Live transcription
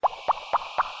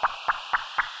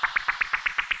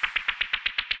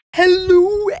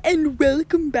Hello and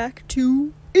welcome back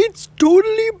to It's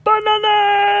Totally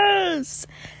Bananas!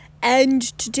 And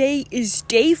today is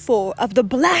day 4 of the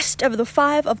blast of the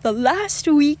 5 of the last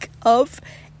week of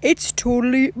It's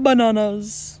Totally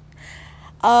Bananas.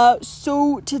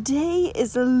 So today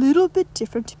is a little bit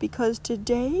different because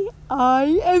today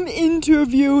I am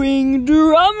interviewing,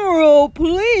 drumroll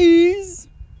please,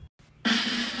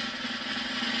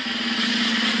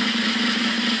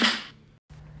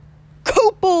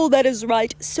 Copal, that is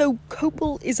right. So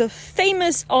Copal is a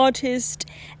famous artist,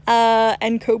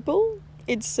 and Copal,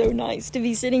 it's so nice to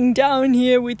be sitting down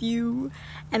here with you,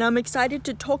 and I'm excited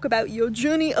to talk about your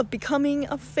journey of becoming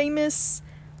a famous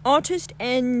artist.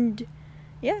 And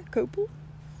yeah, Copal.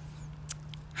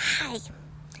 Hi,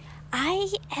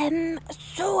 I am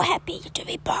so happy to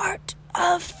be part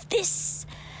of this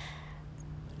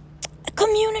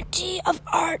community of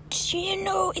art. You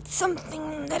know, it's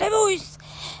something that I've always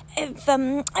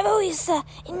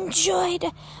enjoyed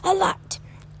a lot.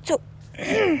 So,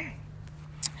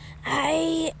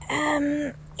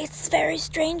 it's very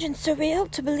strange and surreal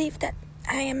to believe that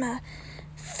I am a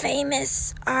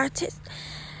famous artist.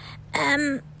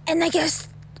 And I guess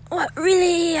what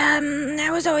really, I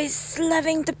was always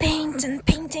loving to paint and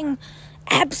painting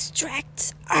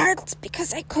abstract art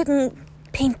because I couldn't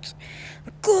paint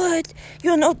good,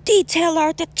 detail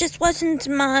art. That just wasn't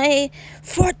my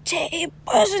forte. It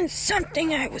wasn't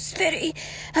something I was very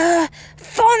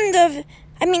fond of.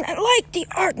 I mean, I liked the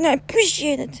art and I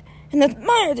appreciated it and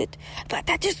admired it, but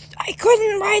I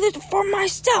couldn't write it for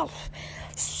myself.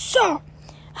 So,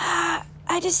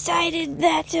 I decided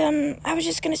that I was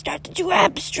just going to start to do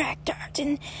abstract art,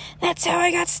 and that's how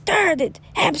I got started.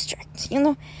 Abstract,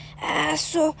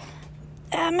 So,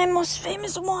 my most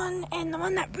famous one, and the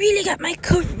one that really got my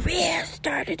career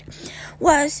started,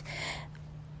 was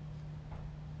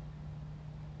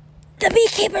the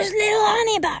Beekeeper's Little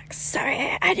Honey Box.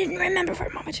 Sorry, I didn't remember for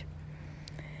a moment.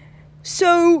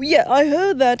 So, yeah, I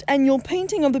heard that, and your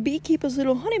painting of the Beekeeper's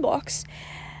Little Honey Box,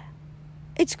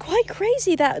 it's quite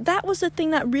crazy that was the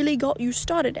thing that really got you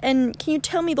started. And can you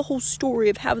tell me the whole story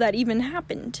of how that even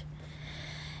happened?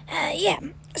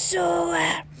 So,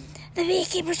 the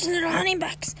Beekeeper's Little Honey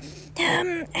Box.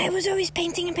 I was always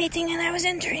painting, and I was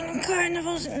entering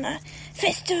carnivals and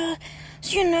festivals.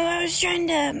 So, I was trying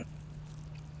to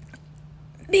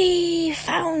be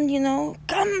found,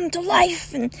 come to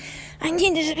life, and I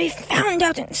needed to be found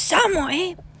out in some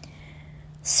way.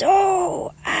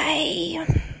 So, I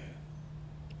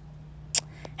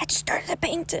just started to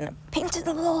paint, and I painted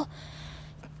a little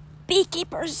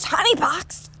Beekeeper's Honey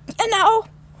Box, and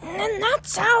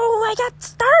that's how I got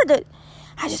started.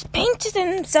 I just painted,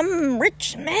 and some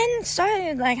rich man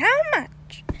started, how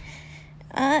much?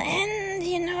 And,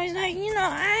 he's like,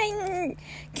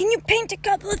 can you paint a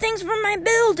couple of things for my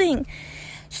building?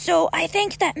 So I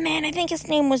thanked that man. I think his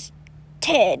name was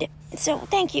Ted. So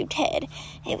thank you, Ted.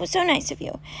 It was so nice of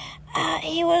you.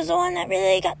 He was the one that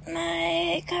really got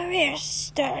my career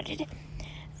started.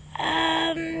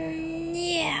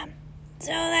 Yeah.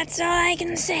 So that's all I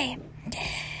can say.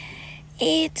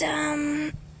 It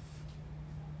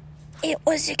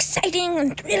was exciting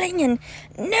and thrilling and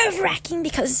nerve-wracking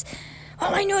because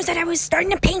all I know is that I was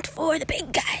starting to paint for the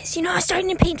big guys. I was starting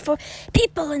to paint for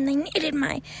people, and they needed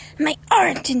my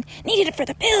art and needed it for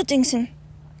the buildings. And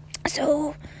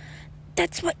so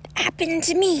that's what happened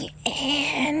to me.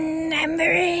 And I'm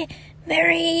very,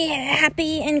 very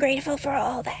happy and grateful for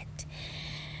all that.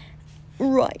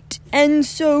 Right. And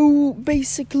so,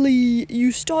 basically,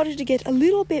 you started to get a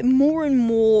little bit more and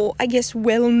more, I guess,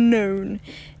 well-known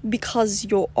because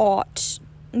your art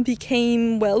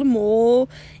became, more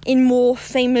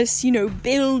famous,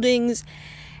 buildings.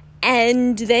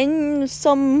 And then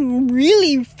some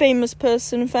really famous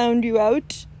person found you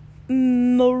out,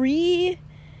 Marie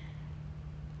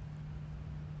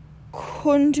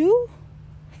Kondo?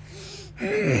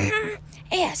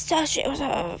 Yes, so she was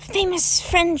a famous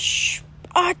French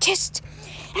artist,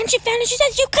 and she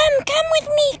says, you come with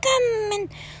me, come. And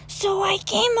so I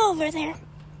came over there,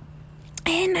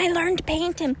 and I learned to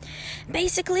paint, and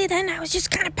basically then I was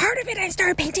just kind of part of it. I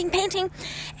started painting, and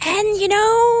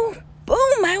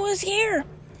boom, I was here.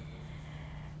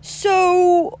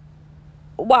 So,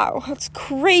 wow, that's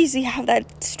crazy how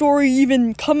that story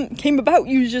even came about.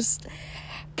 You just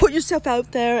put yourself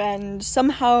out there, and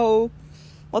somehow,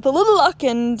 with a little luck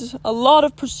and a lot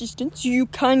of persistence, you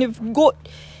kind of got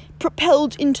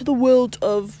propelled into the world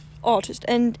of artist.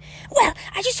 And, well,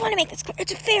 I just want to make this clear.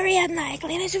 It's very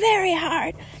unlikely, and it's very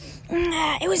hard.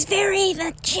 It was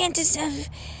the chances of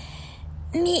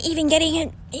me even getting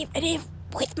it,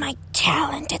 with my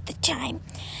talent at the time,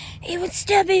 it would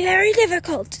still be very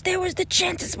difficult. The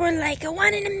chances were like a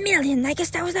 1 in a million. I guess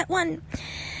that was that 1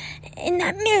 in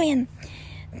that million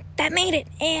that made it.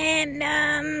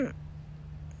 And,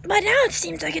 but now it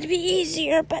seems like it'd be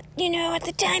easier, but, at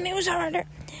the time it was harder.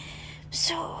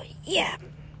 So, yeah.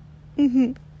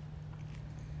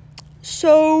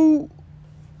 So,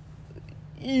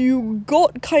 you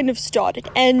got kind of started,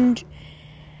 and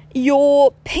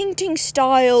your painting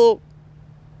style,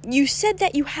 you said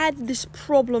that you had this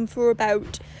problem for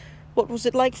about,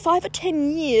 5 or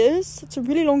 10 years? That's a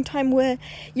really long time where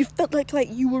you felt like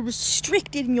you were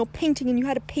restricted in your painting and you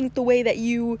had to paint the way that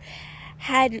you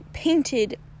had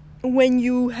painted when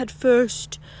you had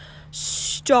first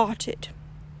started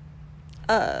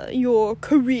your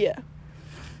career.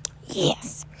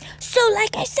 Yes. So,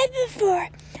 like I said before,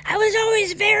 I was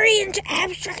always very into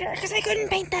abstract art because I couldn't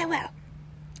paint that well.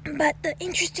 But the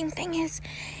interesting thing is,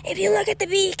 if you look at the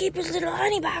beekeeper's little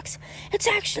honey box, it's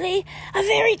actually a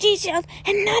very detailed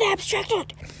and not abstract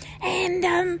art. And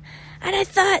I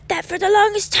thought that for the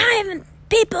longest time,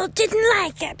 people didn't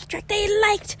like abstract. They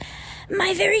liked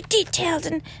my very detailed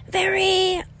and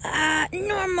very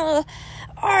normal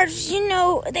art.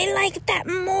 They liked that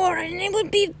more, and it would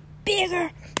be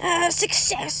bigger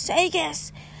success, I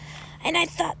guess. And I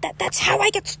thought that that's how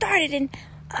I got started.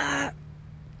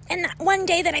 And that one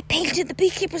day that I painted the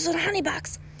beekeeper's little honey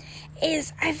box,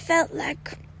 I felt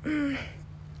like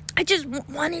I just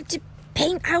wanted to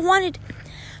paint. I wanted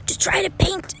to try to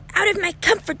paint out of my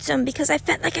comfort zone because I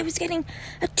felt like I was getting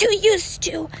too used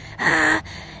to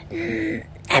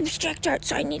abstract art,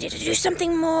 so I needed to do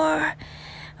something more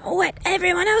what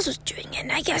everyone else was doing,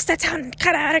 and I guess that's kind of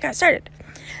how I got started.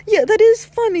 Yeah, that is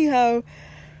funny how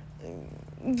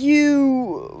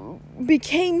you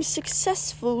became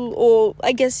successful, or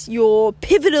I guess your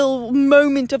pivotal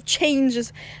moment of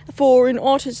changes for an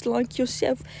artist like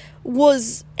yourself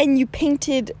was, and you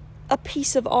painted a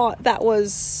piece of art that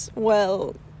was,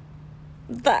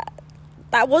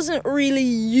 that wasn't really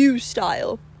you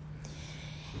style.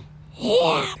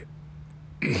 Yeah.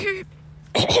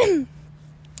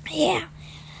 Yeah.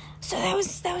 So that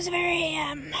was very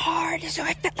hard. So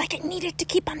I felt like I needed to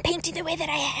keep on painting the way that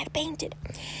I had painted.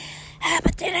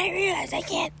 But then I realized I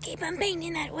can't keep on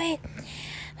painting that way.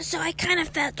 So I kind of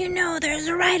felt, there's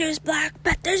a writer's block,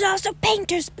 but there's also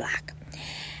painter's block.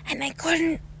 And I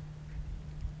felt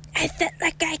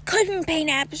like I couldn't paint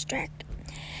abstract.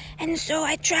 And so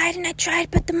I tried and I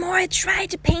tried, but the more I tried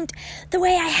to paint the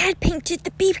way I had painted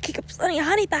the beekeeper's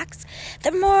honey box,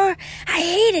 the more I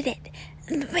hated it.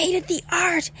 Hated the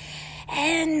art.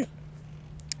 And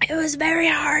it was very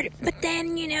hard. But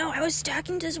then, I was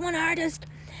talking to this one artist,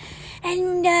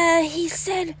 and he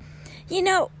said,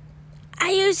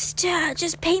 I used to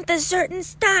just paint a certain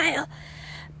style,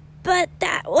 but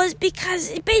that was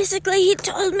because basically he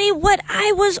told me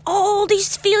all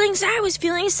these feelings I was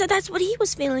feeling, so that's what he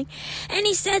was feeling. And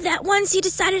he said that once he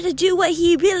decided to do what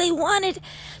he really wanted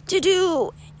to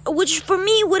do, which for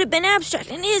me would have been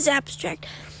abstract and is abstract,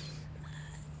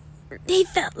 he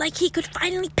felt like he could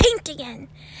finally paint again.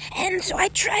 And so I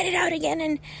tried it out again,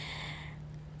 and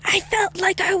I felt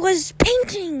like I was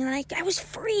painting, like I was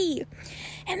free.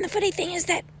 And the funny thing is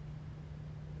that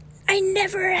I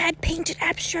never had painted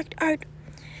abstract art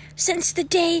since the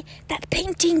day that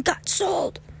painting got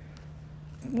sold.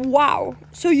 Wow.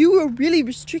 So you were really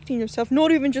restricting yourself,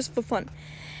 not even just for fun.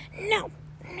 No,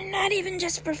 not even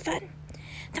just for fun.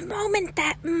 The moment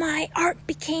that my art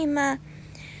became a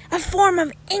form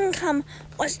of income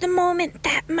was the moment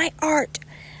that my art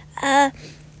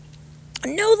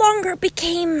no longer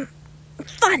became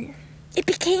fun. It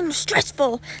became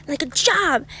stressful, like a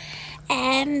job.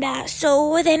 And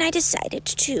so then I decided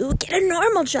to get a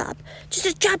normal job. Just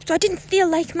a job so I didn't feel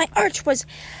like my art was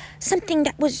something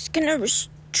that was going to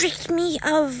restrict me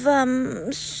of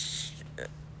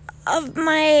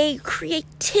my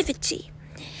creativity.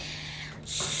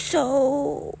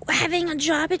 So having a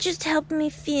job, it just helped me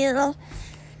feel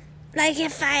like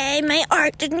if my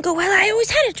art didn't go well, I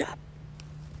always had a job.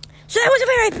 So that was a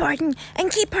very important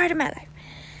and key part of my life.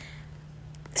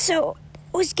 So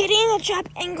was getting a job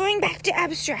and going back to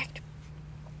abstract.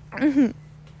 Mm-hmm.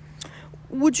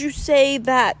 Would you say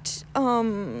that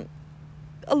a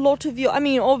lot of your,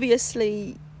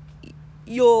 obviously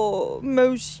your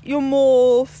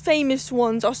more famous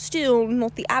ones are still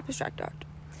not the abstract art,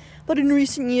 but in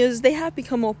recent years they have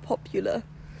become more popular?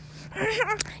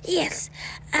 Yes.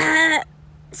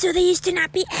 So they used to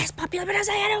not be as popular, but I was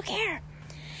like, I don't care.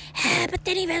 But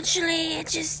then eventually it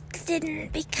just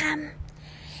didn't become...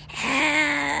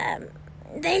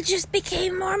 they just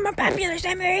became more and more popular, so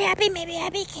I'm very happy. Maybe I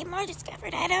became more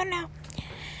discovered, I don't know.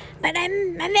 but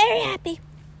I'm very happy.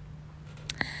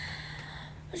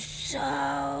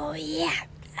 So yeah,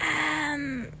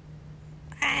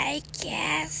 I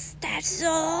guess that's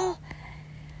all.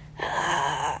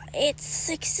 It's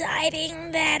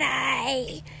exciting that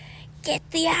I get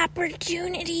the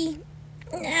opportunity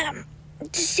to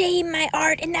say my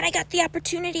art, and that I got the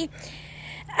opportunity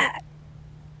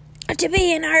to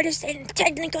be an artist. And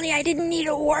technically I didn't need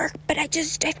to work, but I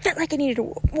felt like I needed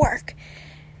to work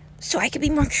so I could be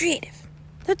more creative.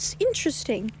 That's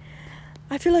interesting.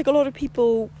 I feel like a lot of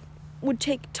people would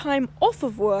take time off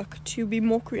of work to be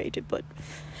more creative, but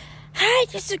I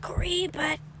disagree,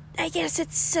 but I guess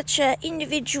it's such an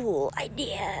individual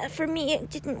idea. For me, it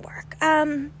didn't work.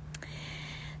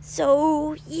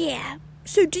 So, yeah.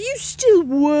 So do you still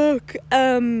work,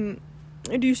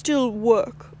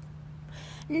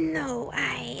 No,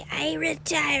 I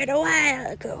retired a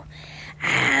while ago.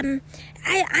 I'm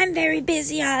very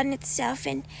busy on itself,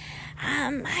 and,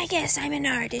 I guess I'm an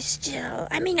artist still.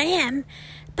 I mean, I am,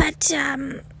 but,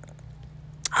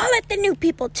 I'll let the new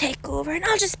people take over, and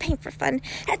I'll just paint for fun.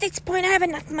 At this point, I have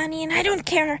enough money, and I don't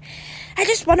care. I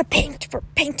just want to paint for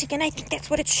painting, and I think that's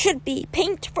what it should be.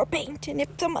 Paint for paint, and if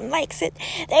someone likes it,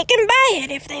 they can buy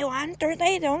it if they want, or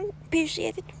they don't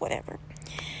appreciate it, whatever.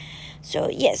 So,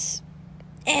 yes.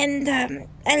 And,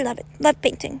 I love it. Love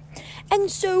painting. And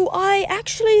so I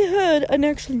actually heard and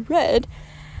actually read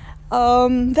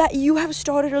that you have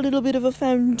started a little bit of a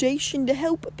foundation to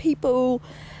help people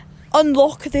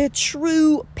unlock their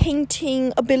true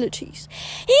painting abilities.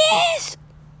 Yes!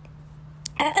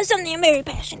 Something I'm very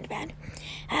passionate about.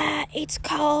 It's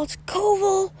called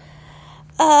Coval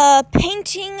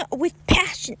Painting with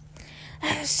Passion.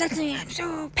 Something I'm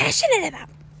so passionate about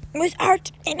with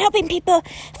art and helping people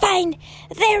find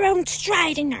their own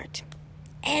stride in art.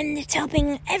 And it's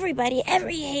helping everybody,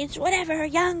 every age, whatever,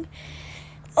 young,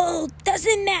 old,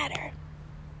 doesn't matter.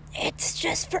 It's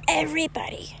just for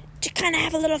everybody to kind of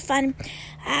have a little fun.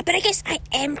 But I guess I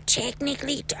am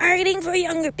technically targeting for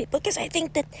younger people, because I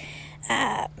think that,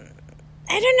 I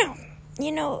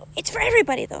don't know, it's for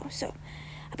everybody though, so.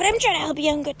 But I'm trying to help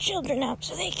younger children out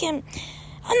so they can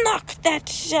unlock that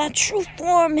true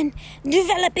form and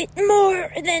develop it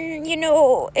more than,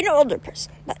 an older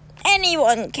person. But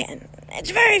anyone can.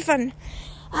 It's very fun.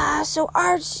 So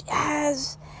art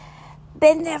has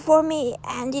been there for me,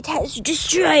 and it has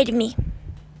destroyed me.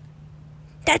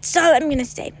 That's all I'm gonna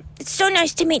say. It's so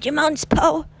nice to meet you,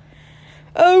 Moncilepo.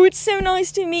 Oh, it's so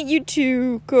nice to meet you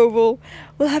too, Coval.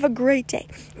 Well, have a great day.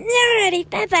 Alrighty,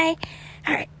 bye-bye.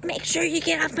 Alright, make sure you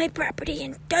get off my property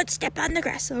and don't step on the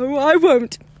grass. Oh, I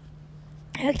won't.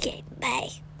 Okay, bye.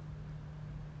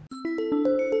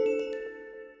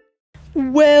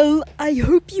 Well, I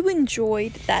hope you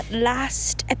enjoyed that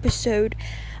last episode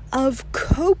of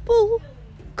Copal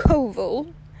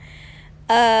Coval,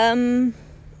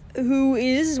 who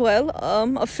is,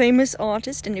 a famous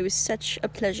artist, and it was such a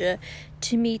pleasure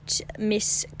to meet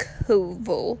Miss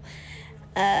Coval.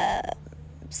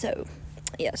 So,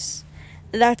 yes,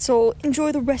 that's all.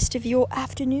 Enjoy the rest of your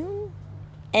afternoon,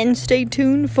 and stay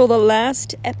tuned for the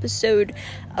last episode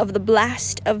of the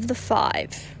Blast of the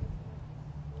Five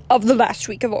of the last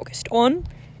week of August on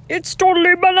It's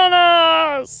Totally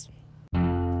Bananas!